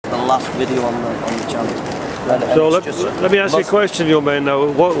last video on the channel. So let me ask you a question, young man.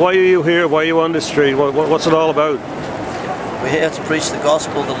 Now, why are you here? Why are you on the street? What's it all about? We're here to preach the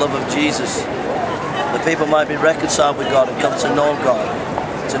gospel, the love of Jesus. The people might be reconciled with God and come to know God,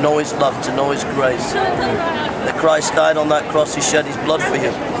 to know His love, to know His grace. That Christ died on that cross, He shed His blood for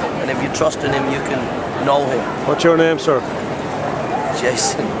you. And if you trust in Him, you can know Him. What's your name, sir?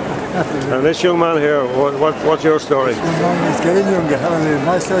 Jason. And this young man here, what's your story? He's getting younger, hallelujah.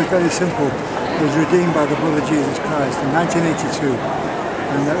 My story is very simple. I was redeemed by the blood of Jesus Christ in 1982.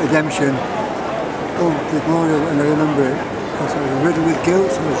 And that redemption, oh, the glory of it, and I remember it. Because I was riddled with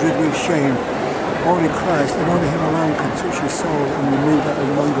guilt, I was riddled with shame. Only Christ and only Him alone can touch your soul and remove that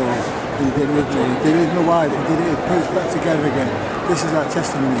mongrel. He did it with me, He did it with my wife, He did it, He put us back together again. This is our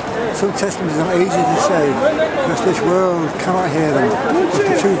testimony. Some testimonies are not easy to say because this world cannot hear them.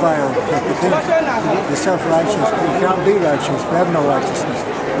 They're too vile. They think they're self-righteous, but you can't be righteous. We have no righteousness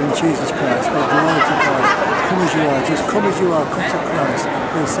in Jesus Christ. But glory to God. Come as you are, just come as you are, come to Christ.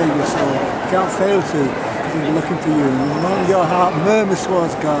 He'll save your soul. You can't fail to. He's looking for you. And the moment your heart murmurs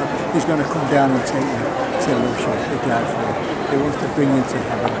towards God, He's going to come down and take you to lordship. He died for you. He wants to bring you to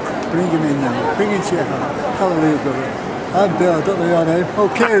heaven. Bring Him in now. Bring Him to your heart. Hallelujah, brother. I'm Bill. I don't know your name. Oh,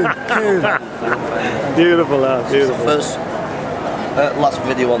 Kieran. Beautiful, lad. Beautiful. It's the first, last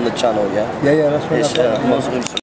video on the channel, yeah? Yeah, that's what It's Muslims.